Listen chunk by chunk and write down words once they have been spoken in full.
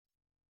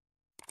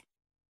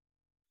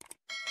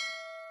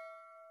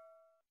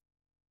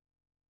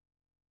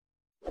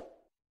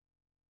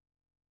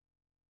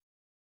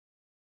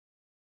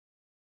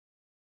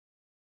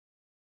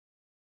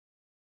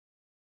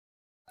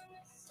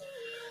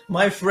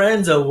My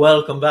friends,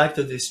 welcome back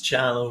to this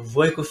channel,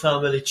 Voico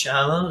Family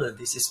Channel.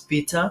 This is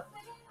Peter.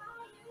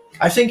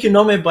 I think you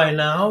know me by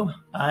now.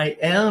 I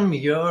am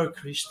your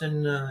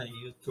Christian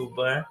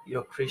YouTuber,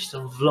 your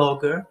Christian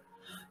vlogger,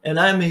 and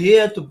I'm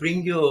here to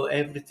bring you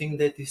everything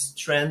that is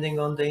trending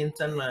on the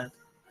internet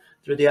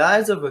through the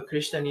eyes of a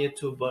Christian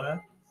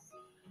YouTuber.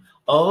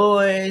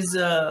 Always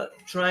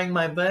trying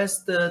my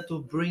best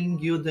to bring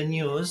you the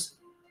news,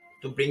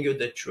 to bring you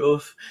the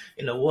truth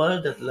in a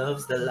world that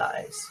loves the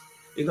lies.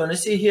 You're going to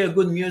see here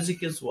good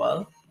music as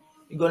well.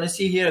 You're going to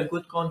see here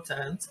good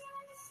content.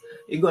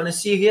 You're going to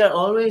see here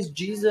always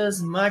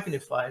Jesus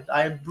magnified.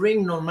 I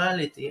bring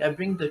normality. I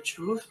bring the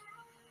truth.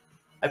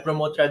 I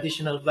promote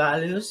traditional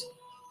values.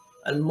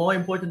 And more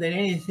important than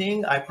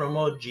anything, I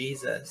promote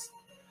Jesus.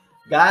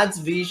 God's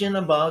vision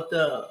about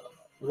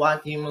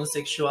what human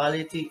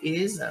sexuality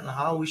is and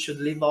how we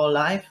should live our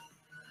life.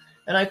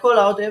 And I call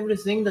out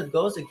everything that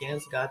goes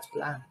against God's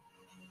plan.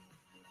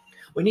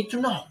 We need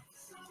to know.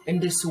 In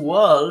this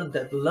world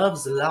that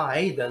loves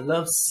lie, that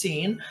loves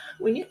sin,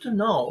 we need to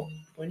know.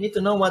 We need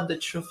to know what the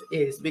truth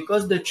is.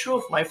 Because the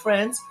truth, my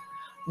friends,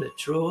 the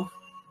truth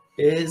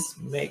is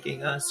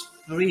making us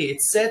free.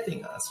 It's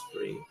setting us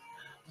free.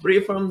 Free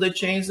from the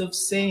chains of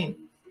sin.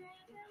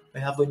 We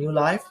have a new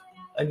life,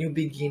 a new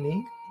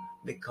beginning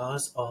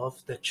because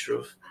of the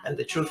truth. And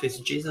the truth is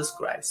Jesus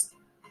Christ.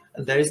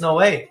 And there is no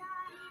way.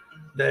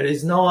 There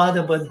is no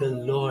other but the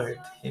Lord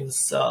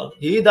himself.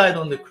 He died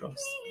on the cross.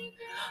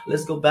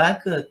 Let's go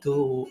back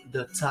to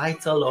the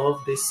title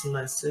of this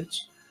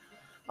message.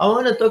 I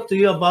want to talk to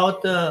you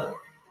about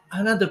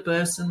another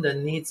person that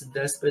needs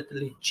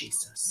desperately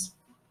Jesus.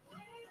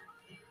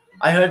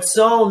 I heard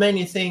so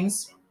many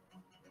things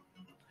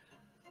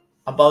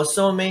about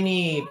so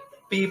many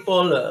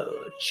people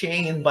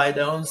chained by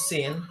their own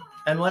sin.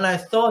 And when I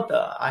thought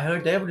I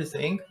heard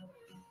everything,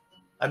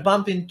 I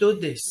bumped into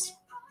this.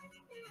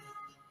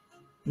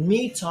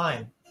 Me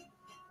time.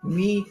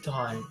 Me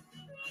time.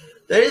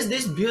 There is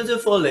this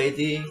beautiful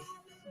lady.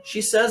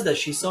 She says that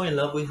she's so in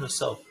love with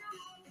herself.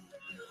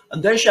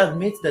 And then she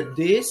admits that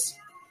this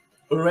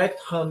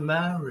wrecked her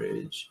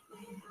marriage.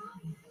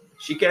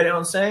 She carried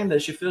on saying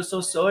that she feels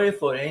so sorry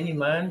for any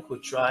man who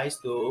tries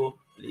to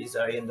please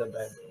her in the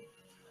bedroom.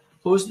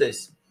 Who's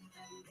this?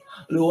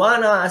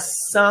 Luana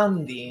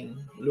Sandien.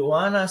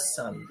 Luana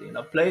Sandien,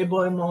 a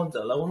Playboy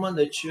model, a woman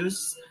that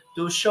chooses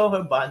to show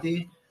her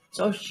body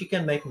so she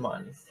can make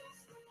money.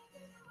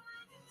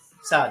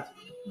 Sad.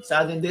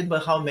 Sad indeed,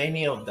 but how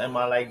many of them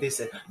are like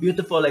this?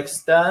 Beautiful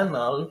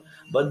external,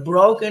 but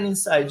broken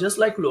inside, just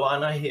like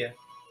Luana here.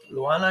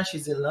 Luana,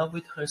 she's in love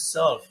with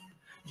herself.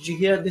 Did you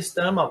hear this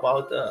term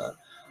about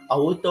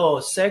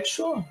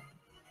autosexual?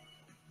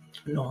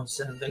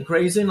 Nonsense and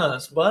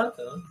craziness, but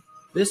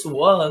this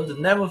world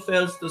never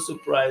fails to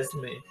surprise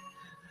me.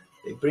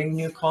 They bring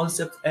new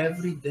concepts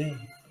every day.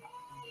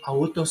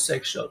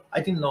 Autosexual.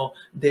 I didn't know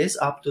this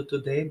up to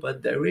today,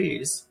 but there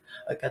is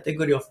a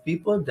category of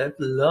people that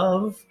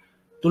love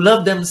to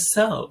love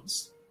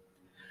themselves.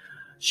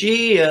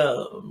 She,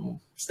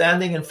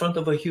 standing in front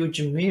of a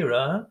huge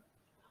mirror,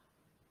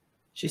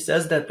 she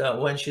says that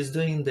when she's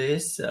doing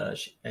this,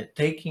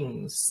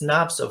 taking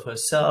snaps of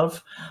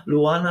herself,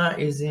 Luana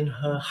is in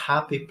her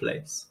happy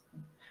place.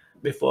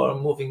 Before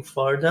moving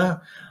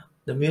further,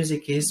 the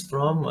music is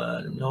from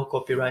no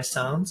copyright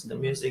sounds, the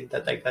music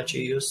that I got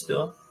you used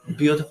to.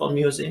 Beautiful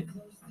music.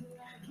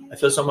 I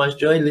feel so much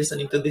joy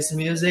listening to this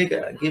music.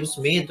 It gives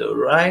me the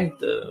right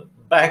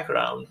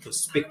background to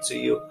speak to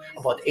you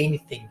about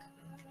anything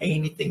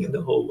in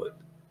the whole world.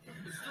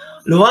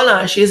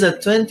 Luana, she's a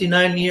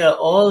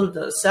 29-year-old,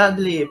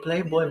 sadly,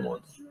 Playboy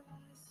model.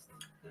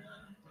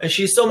 And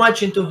she's so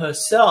much into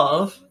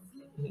herself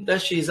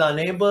that she's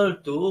unable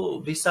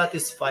to be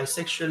satisfied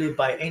sexually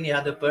by any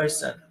other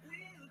person.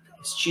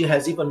 She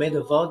has even made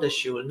a vow that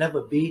she will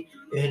never be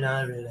in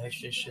a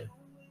relationship.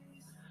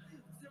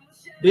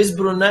 This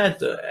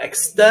brunette,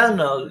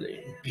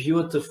 externally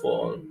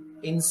beautiful,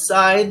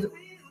 inside,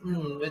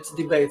 it's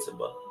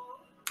debatable.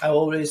 I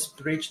always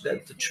preach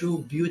that the true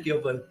beauty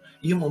of a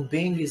human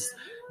being is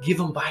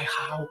given by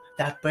how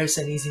that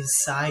person is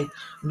inside,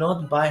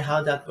 not by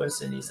how that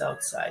person is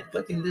outside.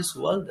 But in this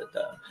world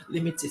that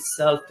limits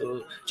itself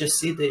to just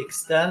see the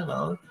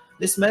external,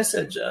 this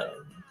message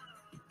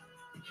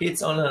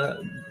hits on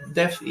a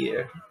deaf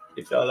ear,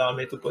 if you allow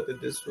me to put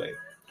it this way.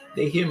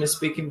 They hear me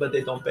speaking, but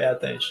they don't pay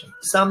attention.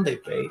 Some they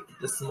pay,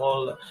 the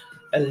small,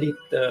 elite,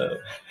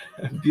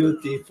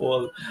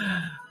 beautiful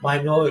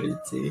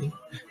minority.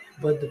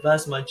 But the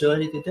vast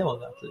majority, they will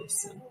not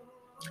listen.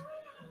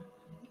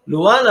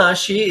 Luana,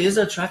 she is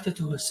attracted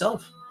to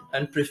herself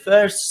and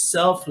prefers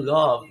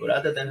self-love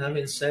rather than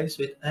having sex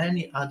with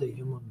any other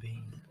human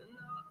being.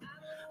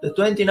 The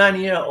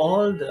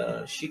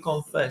 29-year-old, she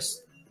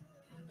confessed,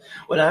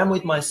 when I'm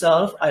with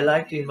myself, I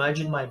like to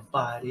imagine my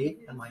body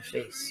and my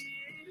face.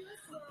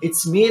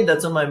 It's me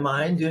that's on my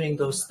mind during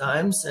those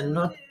times and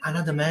not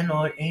another man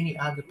or any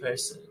other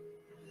person.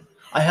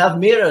 I have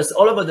mirrors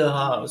all over the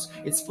house.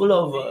 It's full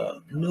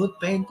of nude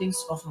paintings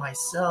of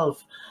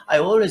myself. I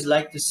always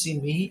like to see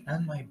me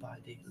and my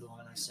body,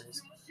 Luana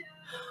says.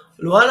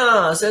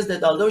 Luana says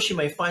that although she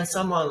may find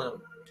someone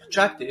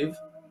attractive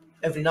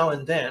every now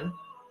and then,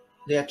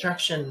 the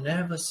attraction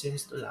never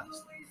seems to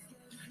last.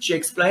 She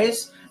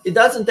explains, it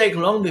doesn't take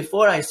long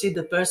before I see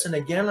the person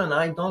again and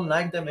I don't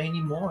like them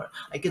anymore.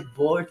 I get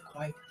bored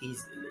quite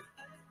easily.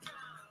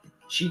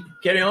 She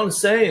carries on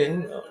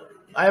saying,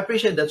 I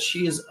appreciate that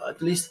she is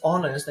at least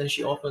honest and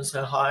she opens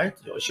her heart.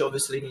 She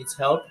obviously needs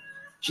help.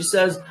 She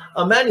says,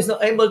 a man is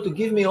not able to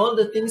give me all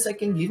the things I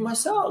can give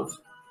myself.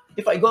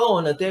 If I go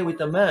on a date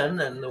with a man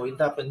and we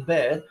end up in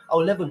bed,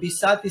 I'll never be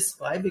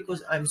satisfied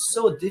because I'm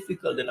so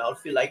difficult and I'll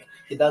feel like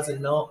he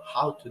doesn't know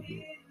how to do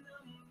it.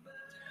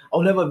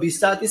 I'll never be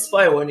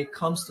satisfied when it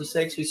comes to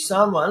sex with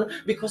someone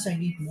because I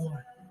need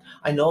more.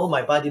 I know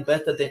my body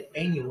better than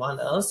anyone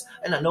else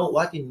and I know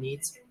what it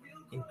needs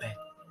in bed.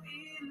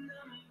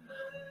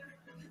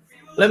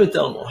 Let me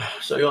tell more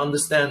so you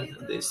understand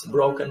this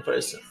broken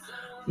person.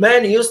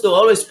 Men used to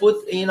always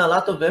put in a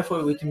lot of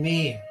effort with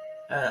me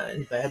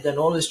in bed and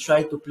always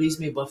try to please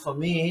me, but for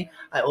me,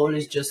 I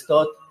always just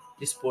thought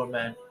this poor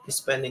man is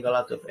spending a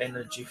lot of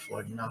energy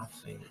for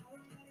nothing.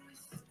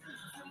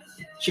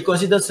 She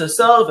considers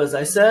herself, as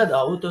I said,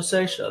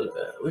 autosexual,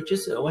 which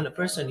is when a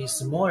person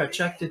is more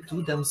attracted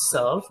to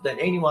themselves than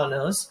anyone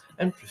else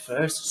and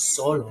prefers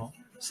solo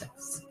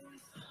sex.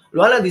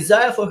 Luana's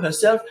desire for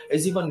herself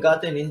has even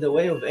gotten in the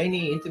way of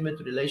any intimate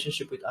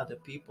relationship with other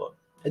people.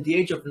 At the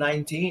age of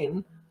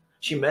 19,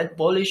 she met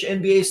Polish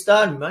NBA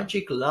star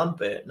Maciej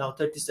Lampe, now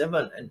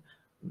 37, and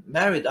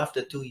married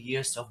after 2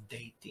 years of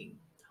dating.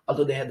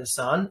 Although they had a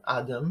son,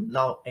 Adam,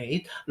 now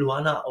 8,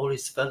 Luana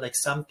always felt like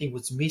something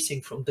was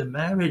missing from the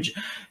marriage,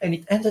 and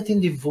it ended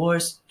in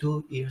divorce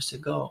 2 years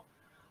ago.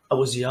 I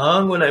was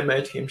young when I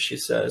met him, she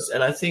says,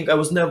 and I think I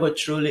was never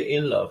truly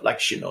in love, like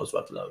she knows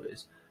what love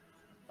is.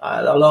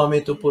 Allow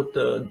me to put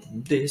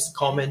this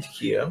comment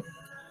here.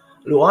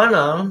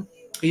 Luana,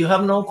 you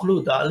have no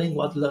clue, darling,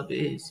 what love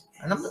is.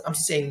 And I'm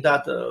saying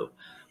that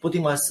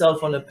putting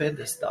myself on a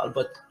pedestal.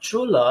 But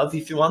true love,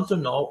 if you want to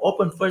know,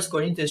 open 1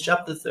 Corinthians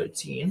chapter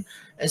 13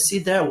 and see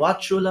there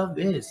what true love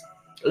is.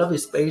 Love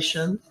is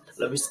patient.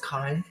 Love is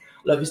kind.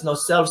 Love is not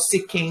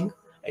self-seeking.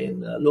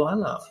 And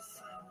Luana,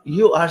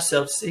 you are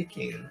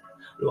self-seeking.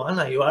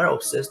 Luana, you are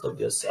obsessed of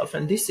yourself.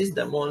 And this is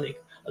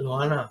demonic.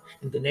 Luana,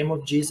 in the name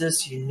of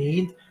Jesus, you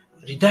need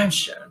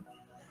redemption.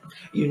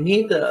 You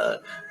need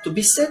to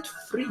be set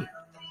free.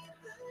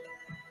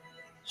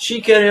 She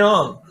carried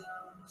on.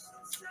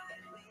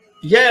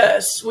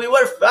 Yes, we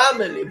were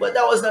family, but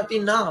that was not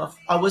enough.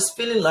 I was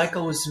feeling like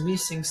I was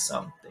missing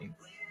something.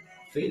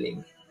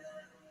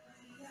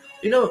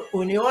 You know,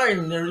 when you are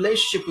in a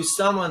relationship with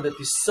someone that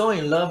is so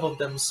in love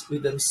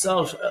with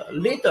themselves,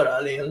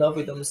 literally in love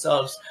with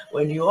themselves,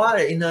 when you are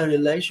in a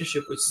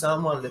relationship with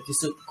someone that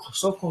is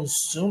so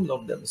consumed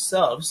of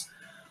themselves,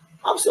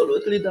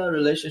 absolutely that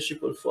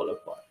relationship will fall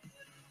apart.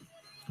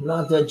 I'm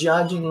not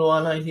judging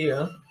Luana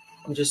here.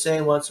 I'm just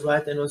saying what's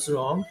right and what's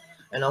wrong,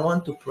 and I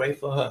want to pray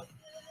for her.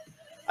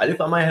 I lift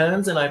up my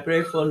hands and I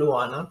pray for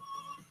Luana.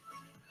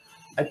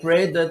 I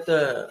pray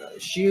that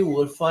she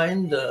will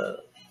find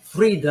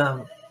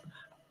freedom.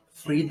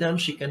 Freedom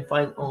she can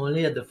find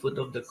only at the foot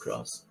of the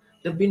cross.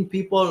 There have been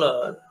people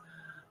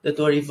that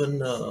are even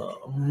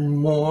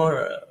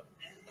more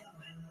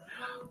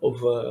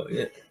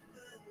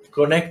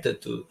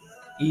connected to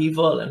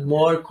evil and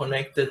more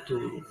connected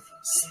to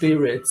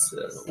spirits,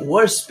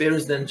 worse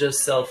spirits than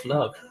just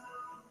self-love.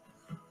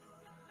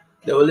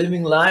 They were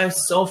living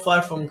lives so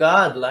far from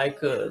God, like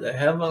the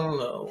heaven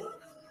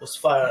was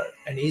far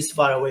and is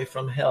far away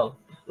from hell,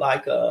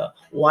 like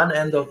one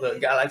end of the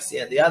galaxy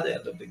and the other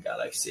end of the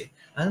galaxy.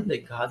 And they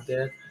got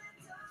their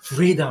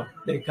freedom.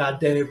 They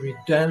got their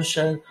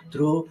redemption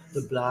through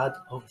the blood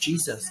of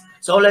Jesus.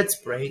 So let's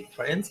pray,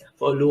 friends,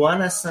 for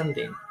Luana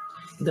Sandien.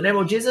 In the name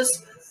of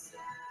Jesus,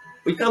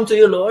 we come to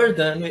you, Lord,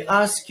 and we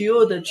ask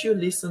you that you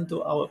listen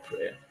to our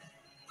prayer.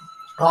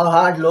 Our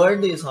heart,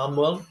 Lord, is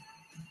humble.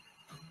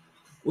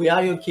 We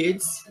are your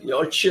kids,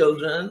 your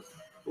children.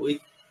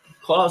 We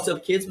call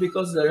ourselves kids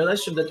because the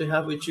relationship that we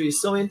have with you is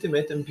so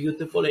intimate and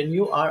beautiful, and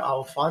you are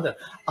our Father,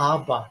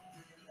 Abba.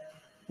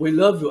 We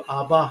love you,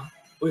 Abba.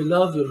 We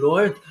love you,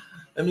 Lord.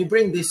 And we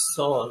bring this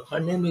soul.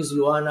 Her name is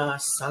Luana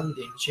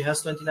Sandien. She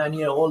has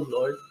 29-year-old,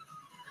 Lord.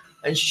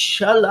 And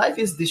her life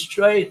is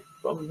destroyed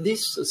from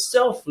this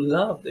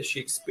self-love that she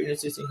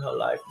experiences in her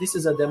life. This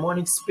is a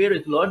demonic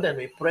spirit, Lord, and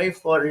we pray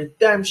for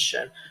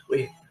redemption.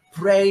 We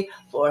pray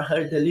for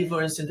her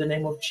deliverance in the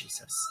name of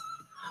Jesus.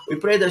 We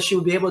pray that she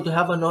will be able to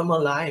have a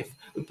normal life.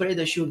 We pray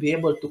that she will be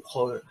able to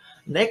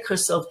connect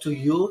herself to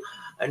you,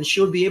 and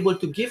she will be able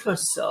to give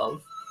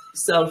herself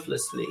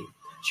selflessly.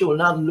 She will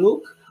not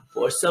look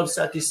for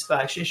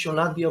self-satisfaction. She will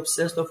not be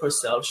obsessed of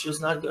herself.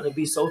 She's not going to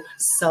be so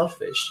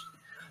selfish.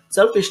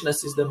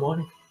 Selfishness is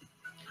demonic.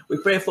 We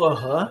pray for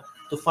her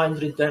to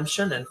find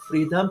redemption and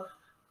freedom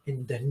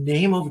in the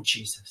name of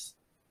Jesus.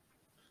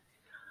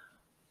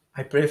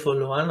 I pray for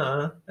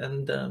Luana,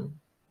 and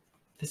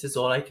this is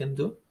all I can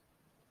do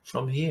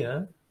from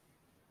here.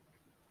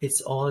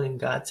 It's all in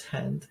God's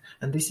hand.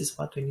 And this is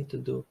what we need to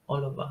do,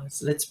 all of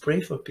us. Let's pray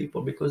for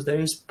people, because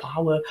there is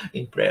power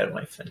in prayer,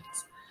 my friends.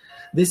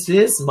 This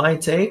is my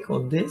take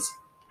on this.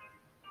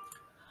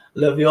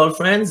 Love you all,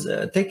 friends.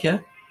 Take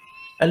care.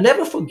 And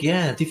never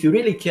forget, if you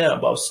really care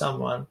about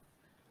someone,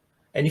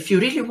 and if you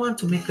really want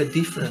to make a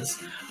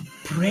difference,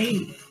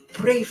 pray.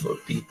 Pray for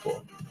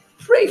people.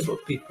 Pray for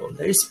people.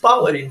 There is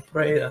power in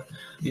prayer.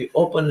 You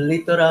open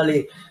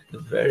literally the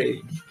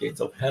very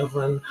gates of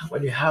heaven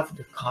when you have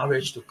the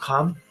courage to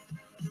come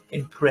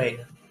and pray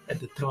at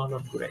the throne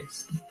of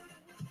grace.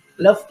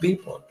 Love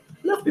people.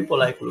 Love people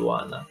like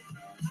Luana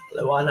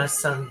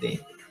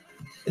Sandien.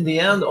 In the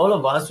end, all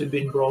of us, we've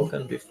been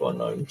broken before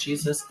knowing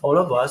Jesus. All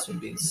of us, we've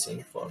been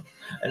sinful.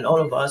 And all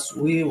of us,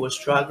 we were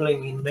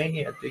struggling in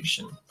many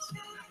addictions.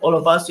 All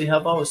of us, we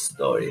have our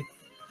story.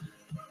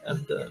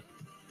 And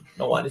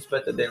no one is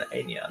better than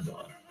any other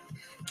one.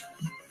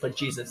 But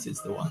Jesus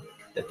is the one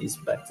that is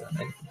better.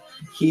 And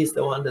he is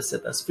the one that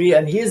set us free.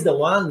 And he is the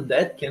one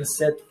that can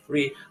set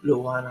free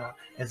Luana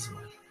as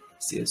well.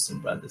 See you soon,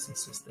 brothers and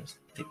sisters.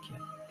 Take care.